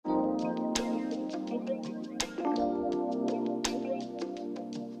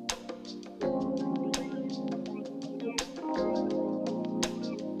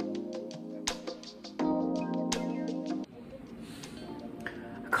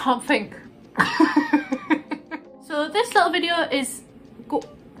can't think. So this little video is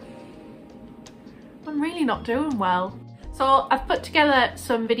I'm really not doing well. So I've put together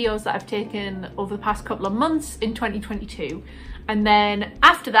some videos that I've taken over the past couple of months in 2022, and then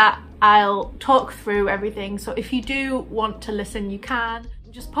after that I'll talk through everything. So if you do want to listen, you can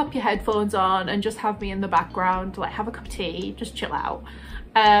just pop your headphones on and just have me in the background, like have a cup of tea, just chill out.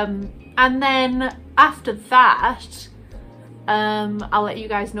 And then after that I'll let you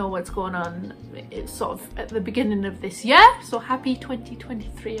guys know what's going on. It's sort of at the beginning of this year, so happy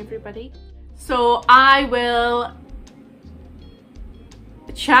 2023 everybody. So I will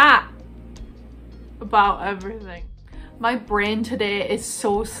chat about everything. My brain today is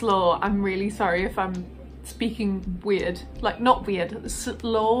so slow. I'm really sorry if I'm speaking weird, like not weird,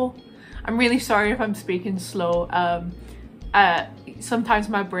 slow. I'm really sorry if I'm speaking slow. Sometimes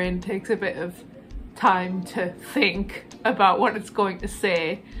my brain takes a bit of time to think about what it's going to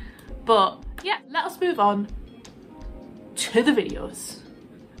say, but yeah, let us move on to the videos.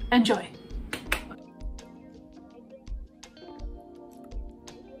 Enjoy.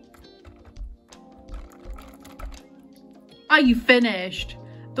 Are you finished?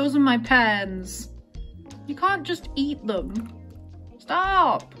 Those are my pens. You can't just eat them.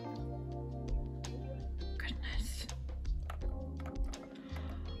 Stop. Goodness.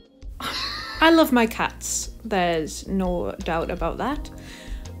 I love my cats. There's no doubt about that.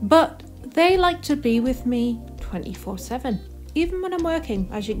 But they like to be with me 24/7. Even when I'm working.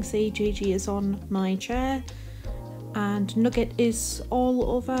 As you can see, Gigi is on my chair and Nugget is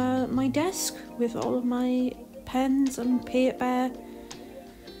all over my desk with all of my pens and paper,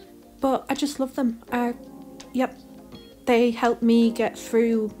 but I just love them. Yep, they help me get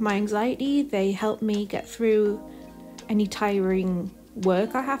through my anxiety, they help me get through any tiring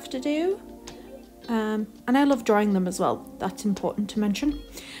work I have to do, and I love drawing them as well, that's important to mention.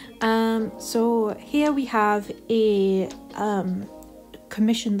 So here we have a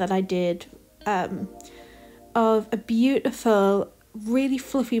commission that I did of a beautiful, really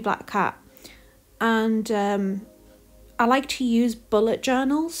fluffy black cat. And I like to use bullet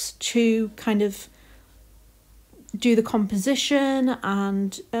journals to kind of do the composition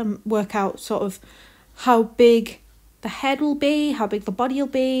and work out sort of how big the head will be, how big the body will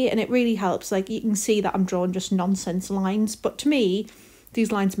be, and it really helps. Like you can see that I'm drawing just nonsense lines, but to me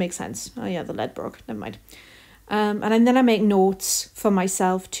these lines make sense. Oh yeah, the lead broke, never mind. And then I make notes for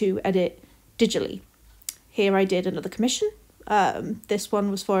myself to edit digitally. Here I did another commission. This one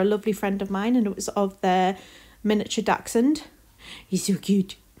was for a lovely friend of mine, and it was of their miniature dachshund. He's so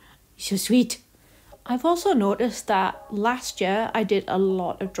cute, he's so sweet. I've also noticed that last year I did a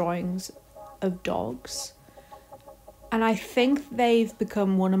lot of drawings of dogs, and I think they've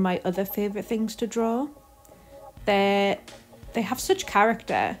become one of my other favourite things to draw. They have such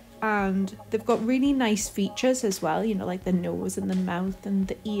character, and they've got really nice features as well, you know, like the nose and the mouth and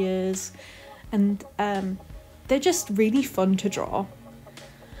the ears, and they're just really fun to draw.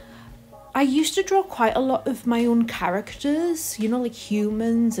 I used to draw quite a lot of my own characters, you know, like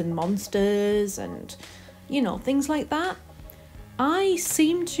humans and monsters and, you know, things like that. I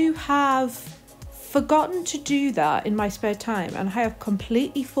seem to have forgotten to do that in my spare time, and I have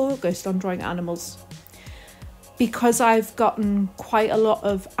completely focused on drawing animals because I've gotten quite a lot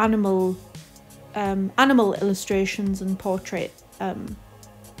of animal illustrations and portrait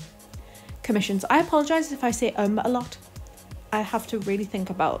commissions. I apologise if I say a lot. I have to really think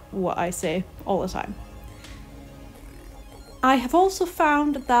about what I say all the time. I have also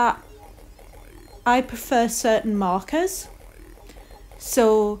found that I prefer certain markers.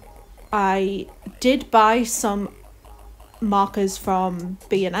 So I did buy some markers from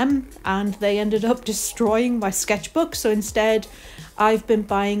B&M and they ended up destroying my sketchbook. So instead I've been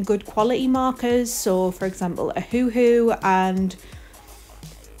buying good quality markers. So for example, a Hoo and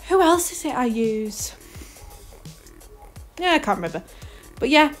who else is it I use? Yeah, I can't remember. But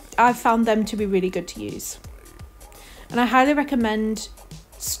yeah, I've found them to be really good to use. And I highly recommend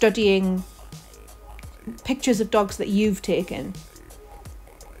studying pictures of dogs that you've taken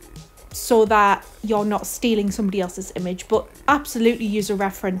so that you're not stealing somebody else's image, but absolutely use a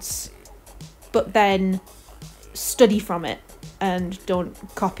reference, but then study from it and don't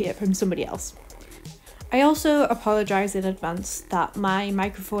copy it from somebody else. I also apologise in advance that my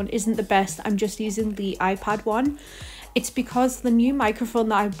microphone isn't the best. I'm just using the iPad one. It's because the new microphone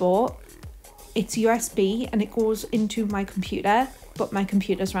that I bought, it's USB and it goes into my computer, but my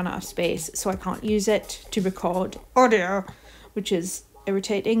computer's run out of space, so I can't use it to record audio, which is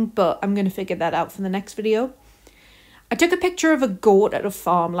irritating, but I'm going to figure that out for the next video. I took a picture of a goat at a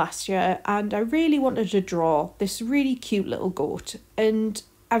farm last year and I really wanted to draw this really cute little goat, and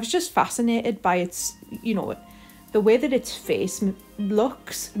I was just fascinated by its, you know, the way that its face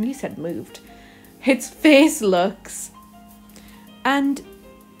looks. I nearly said moved. Its face looks. And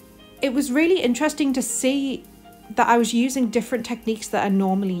it was really interesting to see that I was using different techniques that I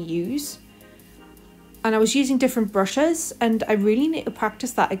normally use. And I was using different brushes, and I really need to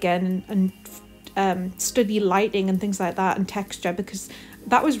practice that again and study lighting and things like that and texture, because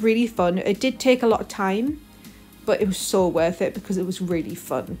that was really fun. It did take a lot of time, but it was so worth it because it was really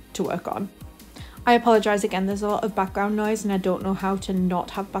fun to work on. I apologise again, there's a lot of background noise and I don't know how to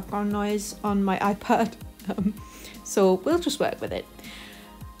not have background noise on my iPad. So we'll just work with it.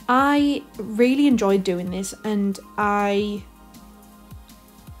 I really enjoyed doing this, and oh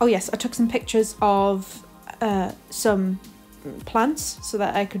yes, I took some pictures of some plants so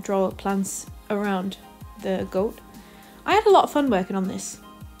that I could draw plants around the goat. I had a lot of fun working on this,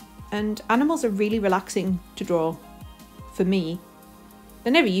 and animals are really relaxing to draw for me.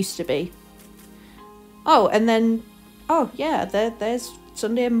 They never used to be. Oh, and then, oh yeah, there's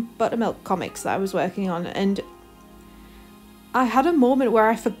Sunday and Buttermilk comics that I was working on, and I had a moment where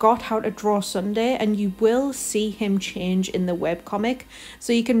I forgot how to draw Sunday, and you will see him change in the webcomic.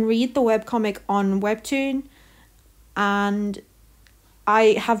 So you can read the webcomic on Webtoon, and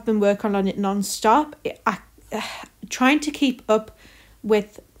I have been working on it non-stop. Trying to keep up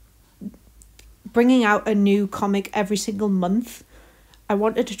with bringing out a new comic every single month. I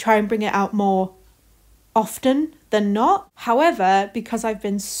wanted to try and bring it out more often than not. However, because I've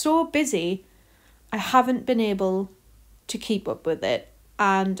been so busy, I haven't been able to keep up with it,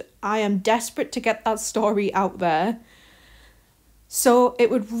 and I am desperate to get that story out there. So it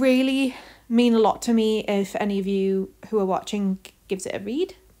would really mean a lot to me if any of you who are watching gives it a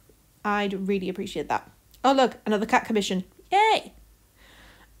read. I'd really appreciate that. Oh look, another cat commission. Yay!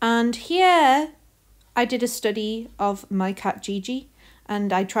 And here I did a study of my cat Gigi,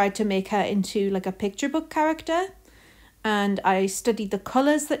 and I tried to make her into like a picture book character, and I studied the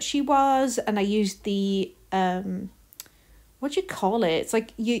colours that she was, and I used the what do you call it? It's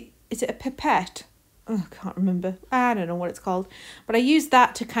like, is it a pipette? Oh, I can't remember. I don't know what it's called. But I used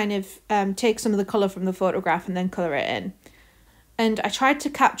that to kind of take some of the colour from the photograph and then colour it in. And I tried to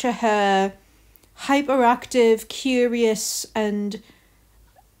capture her hyperactive, curious, and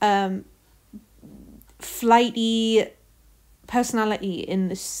flighty personality in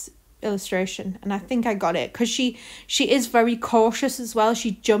this illustration. And I think I got it, because she is very cautious as well.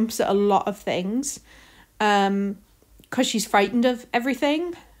 She jumps at a lot of things. Because she's frightened of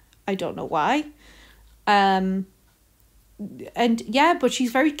everything. I don't know why. And yeah, but she's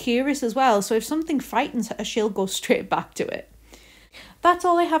very curious as well. So if something frightens her, she'll go straight back to it. That's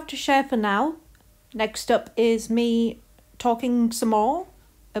all I have to share for now. Next up is me talking some more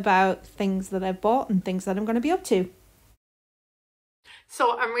about things that I've bought and things that I'm going to be up to.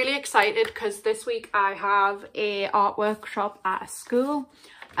 So I'm really excited because this week I have a art workshop at a school.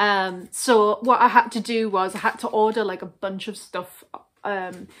 So what I had to do was I had to order like a bunch of stuff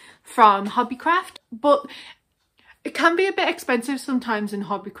from Hobbycraft, but it can be a bit expensive sometimes in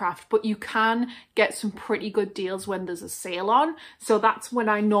Hobbycraft, but you can get some pretty good deals when there's a sale on. So that's when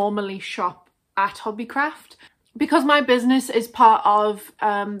I normally shop at Hobbycraft. Because my business is part of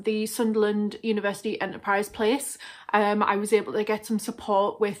the Sunderland University Enterprise Place, I was able to get some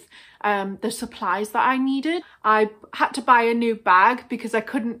support with the supplies that I needed. I had to buy a new bag because I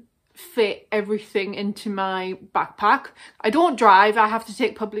couldn't fit everything into my backpack. I don't drive, I have to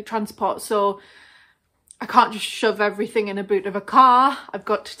take public transport, so I can't just shove everything in a boot of a car. I've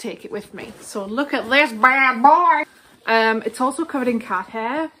got to take it with me. So look at this bad boy! It's also covered in cat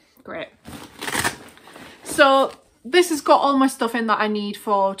hair. Great. So this has got all my stuff in that I need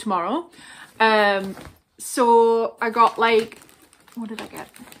for tomorrow. So I got like, what did I get?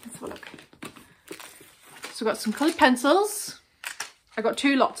 Let's have a look. So I got some coloured pencils. I got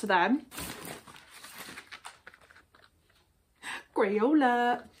 2 lots of them.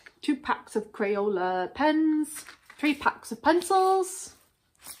 Crayola. 2 packs of Crayola pens. 3 packs of pencils.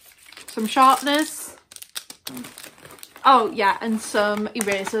 Some sharpeners. Oh yeah, and some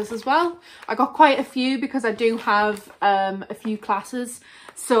erasers as well. I got quite a few because I do have a few classes,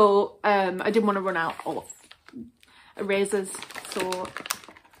 so I didn't want to run out of erasers. So,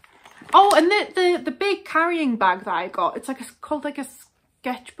 oh, and the big carrying bag that I got, it's like called like a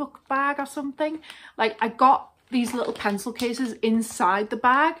sketchbook bag or something. Like I got these little pencil cases inside the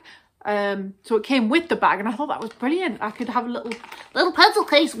bag. So it came with the bag, and I thought that was brilliant. I could have a little pencil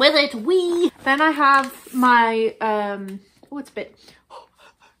case with it. Wee. Then I have my oh, it's a bit.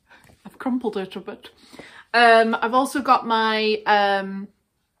 I've crumpled it a bit. I've also got my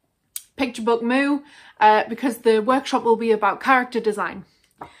picture book Moo, because the workshop will be about character design.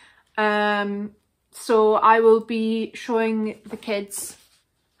 So I will be showing the kids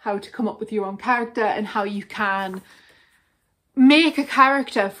how to come up with your own character and how you can make a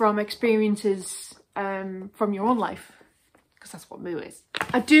character from experiences from your own life, because that's what Moo is.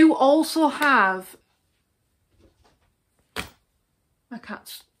 I do also have my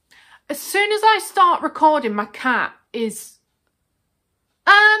cats. As soon as I start recording, my cat is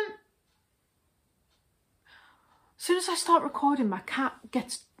as soon as I start recording, my cat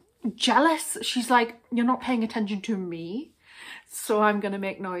gets jealous. She's like, you're not paying attention to me. So I'm gonna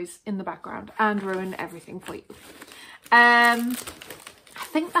make noise in the background and ruin everything for you. I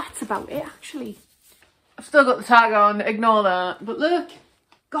think that's about it, actually. I've still got the tag on, ignore that. But look,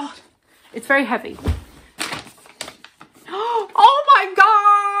 God, it's very heavy. Oh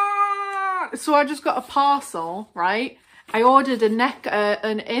my God! So I just got a parcel, right? I ordered an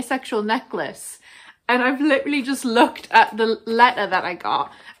asexual necklace, and I've literally just looked at the letter that I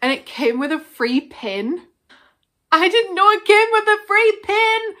got, and it came with a free pin. I didn't know it came with a free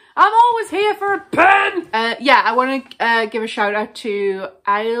pin. I'm always here for a pin. Yeah, I want to give a shout out to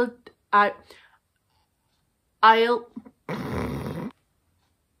I'll.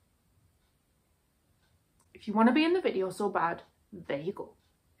 If you want to be in the video so bad, there you go.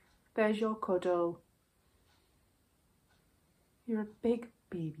 There's your cuddle. You're a big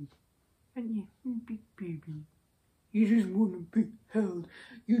baby, aren't you? Big baby. You just want to be held.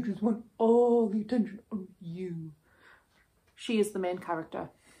 You just want all the attention on you. She is the main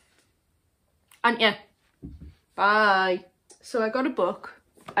character. And yeah, bye. So I got a book,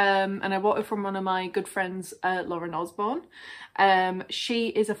 and I bought it from one of my good friends, Lauren Osborne. She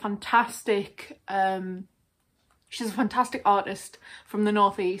is a fantastic, she's a fantastic artist from the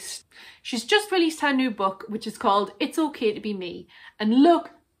Northeast. She's just released her new book, which is called It's Okay to Be Me. And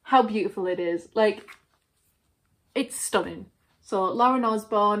look how beautiful it is. Like, it's stunning. So Lauren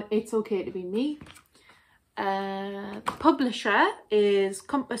Osborne, It's Okay to Be Me. The publisher is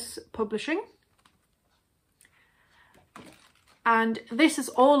Compass Publishing. And this is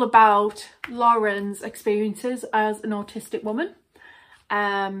all about Lauren's experiences as an autistic woman.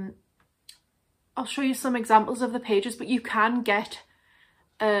 I'll show you some examples of the pages, but you can get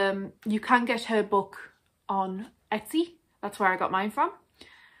her book on Etsy. That's where I got mine from.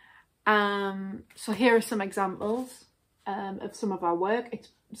 So here are some examples of some of our work. It's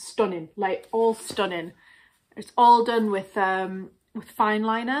stunning, like all stunning. It's all done with fine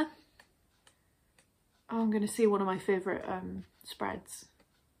liner. Oh, I'm gonna see one of my favorite spreads.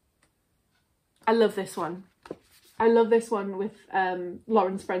 I love this one. I love this one with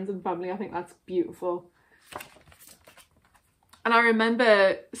Lauren's friends and family. I think that's beautiful. And I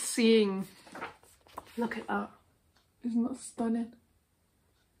remember seeing, look at that. Isn't that stunning?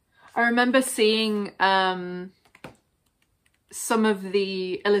 I remember seeing some of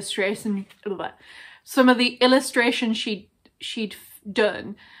the illustrations she'd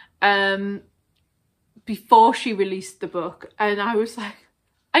done before she released the book, and I was like,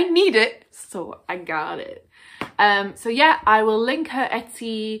 I need it, so I got it. So yeah, I will link her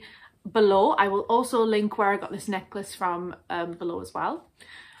Etsy below. I will also link where I got this necklace from below as well.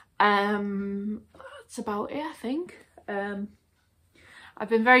 That's about it, I think. I've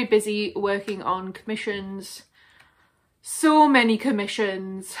been very busy working on commissions, so many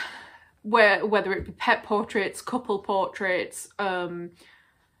commissions, whether it be pet portraits, couple portraits.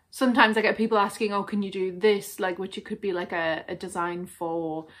 Sometimes I get people asking, oh, can you do this? Like, which it could be like a design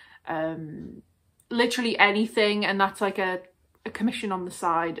for literally anything, and that's like a commission on the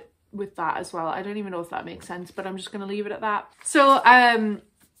side with that as well. I don't even know if that makes sense, but I'm just going to leave it at that. So I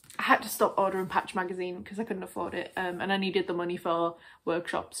had to stop ordering Patch magazine because I couldn't afford it, and I needed the money for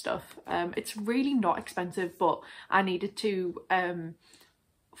workshop stuff. It's really not expensive, but I needed to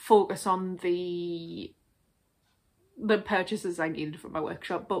focus on the purchases I needed for my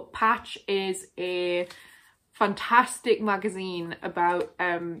workshop. But Patch is a fantastic magazine about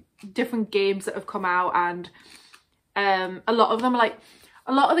different games that have come out, and a lot of them are like,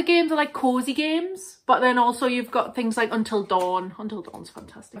 a lot of the games are like cozy games, but then also you've got things like Until Dawn. Until Dawn's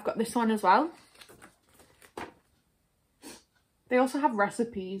fantastic. I've got this one as well. They also have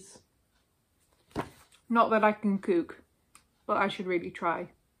recipes. Not that I can cook, but I should really try.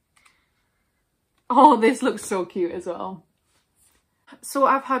 Oh, this looks so cute as well. So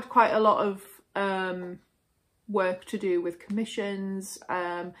I've had quite a lot of work to do with commissions,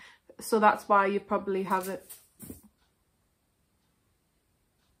 so that's why you probably haven't.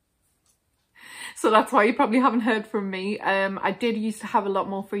 So that's why you probably haven't heard from me. I did used to have a lot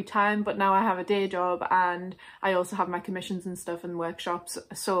more free time, but now I have a day job and I also have my commissions and stuff and workshops.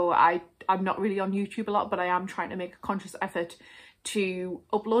 So I'm not really on YouTube a lot, but I am trying to make a conscious effort to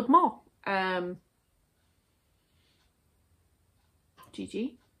upload more.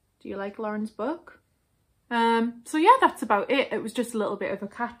 Gigi, do you like Lauren's book? So yeah, that's about it. It was just a little bit of a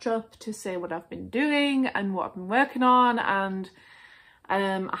catch up to say what I've been doing and what I've been working on, and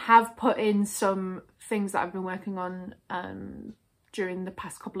I have put in some things that I've been working on during the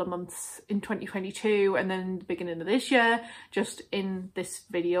past couple of months in 2022 and then the beginning of this year, just in this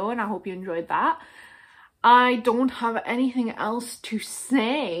video, and I hope you enjoyed that. I don't have anything else to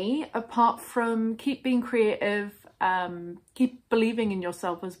say apart from keep being creative, keep believing in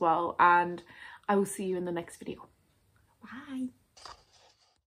yourself as well, and I will see you in the next video. Bye.